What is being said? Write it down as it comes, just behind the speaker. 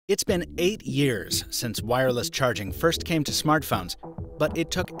It's been 8 years since wireless charging first came to smartphones, but it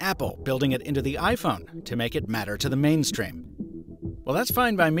took Apple building it into the iPhone to make it matter to the mainstream. Well, that's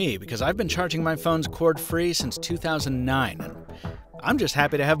fine by me, because I've been charging my phones cord-free since 2009, and I'm just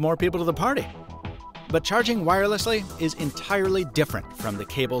happy to have more people to the party. But charging wirelessly is entirely different from the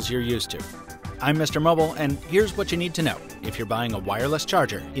cables you're used to. I'm MrMobile, and here's what you need to know if you're buying a wireless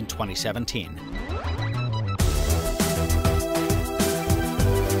charger in 2017.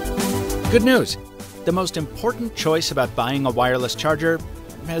 Good news! The most important choice about buying a wireless charger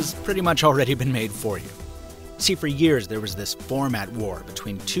has pretty much already been made for you. See, for years there was this format war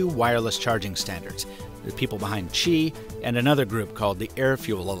between two wireless charging standards, the people behind Qi and another group called the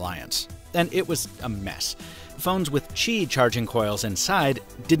AirFuel Alliance. And it was a mess. Phones with Qi charging coils inside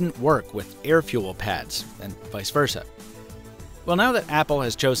didn't work with AirFuel pads, and vice versa. Well, now that Apple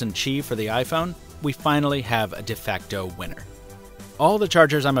has chosen Qi for the iPhone, we finally have a de facto winner. All the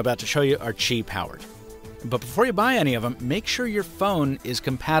chargers I'm about to show you are Qi powered. But before you buy any of them, make sure your phone is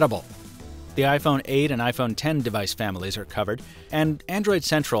compatible. The iPhone 8 and iPhone 10 device families are covered, and Android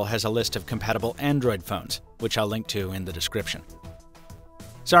Central has a list of compatible Android phones, which I'll link to in the description.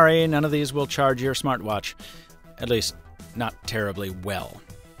 Sorry, none of these will charge your smartwatch. At least, not terribly well.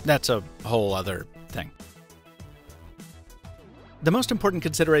 That's a whole other thing. The most important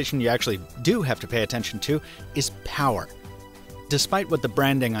consideration you actually do have to pay attention to is power. Despite what the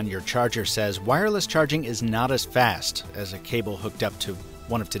branding on your charger says, wireless charging is not as fast as a cable hooked up to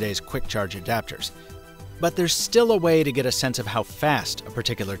one of today's quick charge adapters. But there's still a way to get a sense of how fast a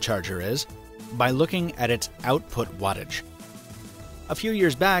particular charger is by looking at its output wattage. A few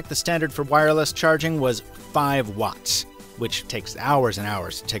years back, the standard for wireless charging was 5 watts, which takes hours and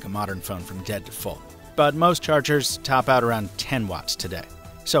hours to take a modern phone from dead to full. But most chargers top out around 10 watts today.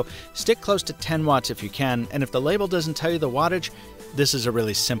 So stick close to 10 watts if you can, and if the label doesn't tell you the wattage, this is a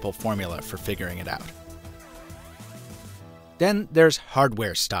really simple formula for figuring it out. Then there's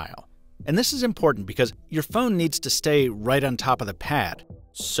hardware style. And this is important because your phone needs to stay right on top of the pad,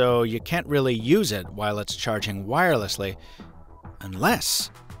 so you can't really use it while it's charging wirelessly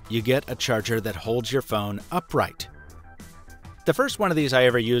unless you get a charger that holds your phone upright. The first one of these I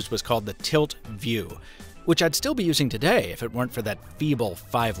ever used was called the Tilt View, which I'd still be using today if it weren't for that feeble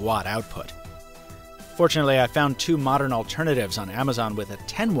 5-watt output. Fortunately, I found 2 modern alternatives on Amazon with a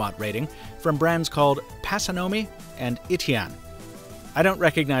 10-watt rating from brands called Pasonomi and Itian. I don't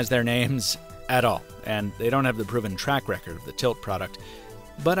recognize their names at all, and they don't have the proven track record of the Tilt product,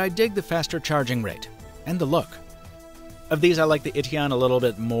 but I dig the faster charging rate and the look. Of these, I like the Itian a little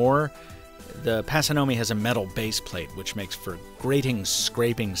bit more. The Pasonomi has a metal base plate, which makes for grating,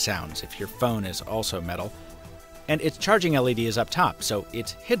 scraping sounds if your phone is also metal. And its charging LED is up top, so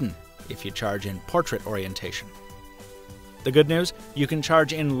it's hidden if you charge in portrait orientation. The good news? You can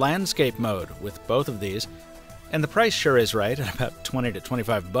charge in landscape mode with both of these, and the price sure is right at about $20 to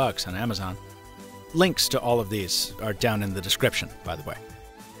 $25 on Amazon. Links to all of these are down in the description, by the way.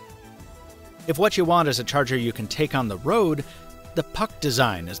 If what you want is a charger you can take on the road, the puck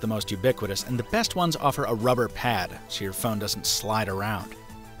design is the most ubiquitous, and the best ones offer a rubber pad so your phone doesn't slide around.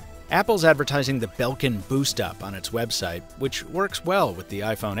 Apple's advertising the Belkin Boost Up on its website, which works well with the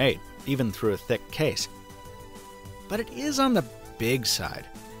iPhone 8, even through a thick case. But it is on the big side,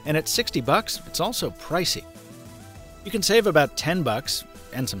 and at $60, it's also pricey. You can save about $10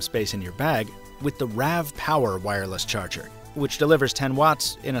 and some space in your bag with the RAVPower wireless charger, which delivers 10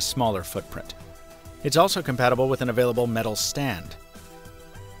 watts in a smaller footprint. It's also compatible with an available metal stand.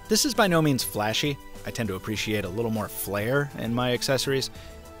 This is by no means flashy. I tend to appreciate a little more flair in my accessories,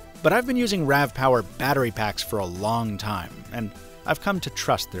 but I've been using RAVPower battery packs for a long time, and I've come to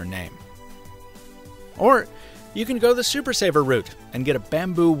trust their name. Or you can go the Super Saver route and get a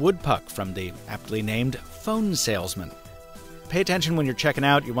bamboo wood puck from the aptly named Phone Salesman. Pay attention when you're checking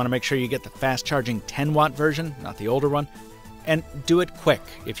out. You want to make sure you get the fast-charging 10-watt version, not the older one. And do it quick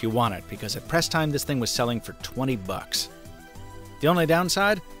if you want it, because at press time this thing was selling for $20. The only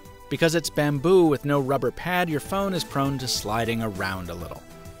downside? Because it's bamboo with no rubber pad, your phone is prone to sliding around a little.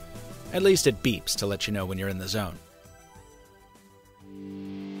 At least it beeps to let you know when you're in the zone.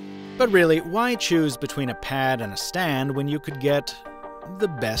 But really, why choose between a pad and a stand when you could get the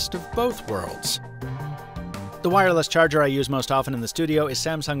best of both worlds? The wireless charger I use most often in the studio is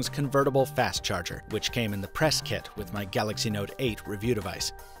Samsung's convertible fast charger, which came in the press kit with my Galaxy Note 8 review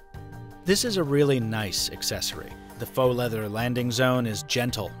device. This is a really nice accessory. The faux leather landing zone is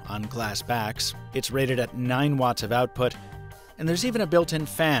gentle on glass backs, it's rated at 9 watts of output, and there's even a built-in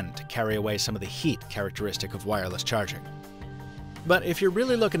fan to carry away some of the heat characteristic of wireless charging. But if you're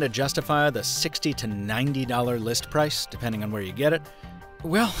really looking to justify the $60 to $90 list price, depending on where you get it,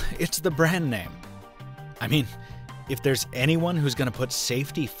 Well, it's the brand name. I mean, if there's anyone who's going to put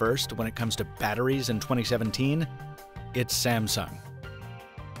safety first when it comes to batteries in 2017, it's Samsung.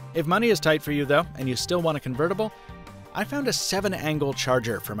 If money is tight for you, though, and you still want a convertible, I found a 7-angle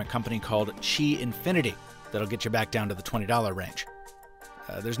charger from a company called Qi Infinity that'll get you back down to the $20 range.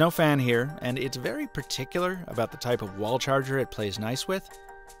 There's no fan here, and it's very particular about the type of wall charger it plays nice with,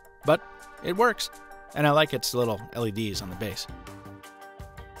 but it works, and I like its little LEDs on the base.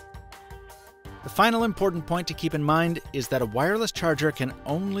 The final important point to keep in mind is that a wireless charger can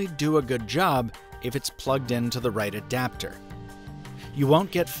only do a good job if it's plugged into the right adapter. You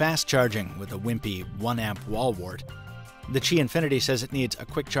won't get fast charging with a wimpy 1-amp wall wart. The Qi Infinity says it needs a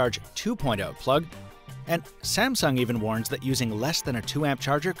Quick Charge 2.0 plug, and Samsung even warns that using less than a 2-amp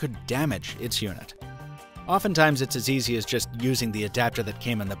charger could damage its unit. Oftentimes it's as easy as just using the adapter that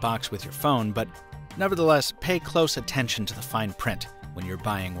came in the box with your phone, but nevertheless, pay close attention to the fine print when you're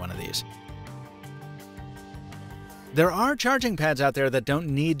buying one of these. There are charging pads out there that don't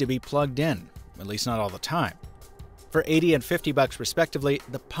need to be plugged in, at least not all the time. For $80 and $50 respectively,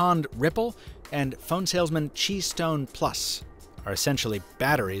 the Pond Ripple and phone salesman Qi Stone Plus are essentially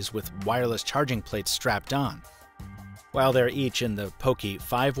batteries with wireless charging plates strapped on. While they're each in the pokey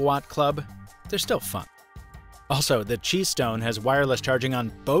 5-watt club, they're still fun. Also, the Qi Stone has wireless charging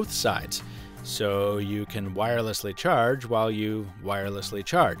on both sides, so you can wirelessly charge while you wirelessly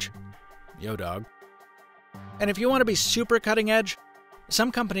charge. Yo, dog. And if you want to be super cutting edge,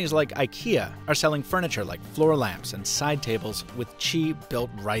 some companies like IKEA are selling furniture like floor lamps and side tables with Qi built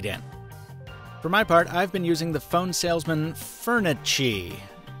right in. For my part, I've been using the phone salesman Furnichi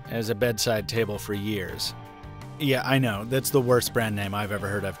as a bedside table for years. Yeah, I know, that's the worst brand name I've ever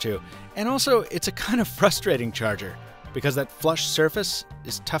heard of too. And also, it's a kind of frustrating charger, because that flush surface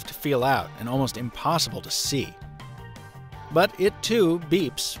is tough to feel out and almost impossible to see. But it too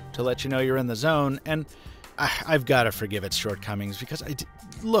beeps to let you know you're in the zone, and I've got to forgive its shortcomings because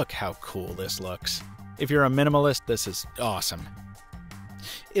look how cool this looks. If you're a minimalist, this is awesome.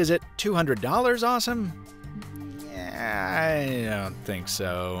 Is it $200 awesome? Yeah, I don't think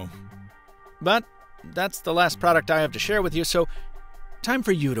so. But that's the last product I have to share with you, so time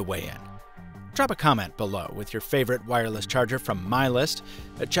for you to weigh in. Drop a comment below with your favorite wireless charger from my list.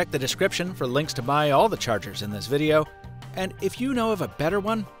 Check the description for links to buy all the chargers in this video. And if you know of a better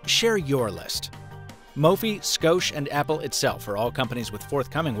one, share your list. Mophie, Scosche, and Apple itself are all companies with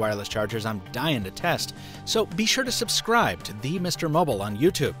forthcoming wireless chargers I'm dying to test, so be sure to subscribe to the MrMobile on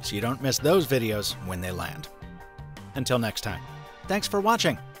YouTube so you don't miss those videos when they land. Until next time, thanks for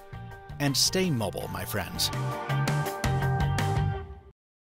watching, and stay mobile, my friends.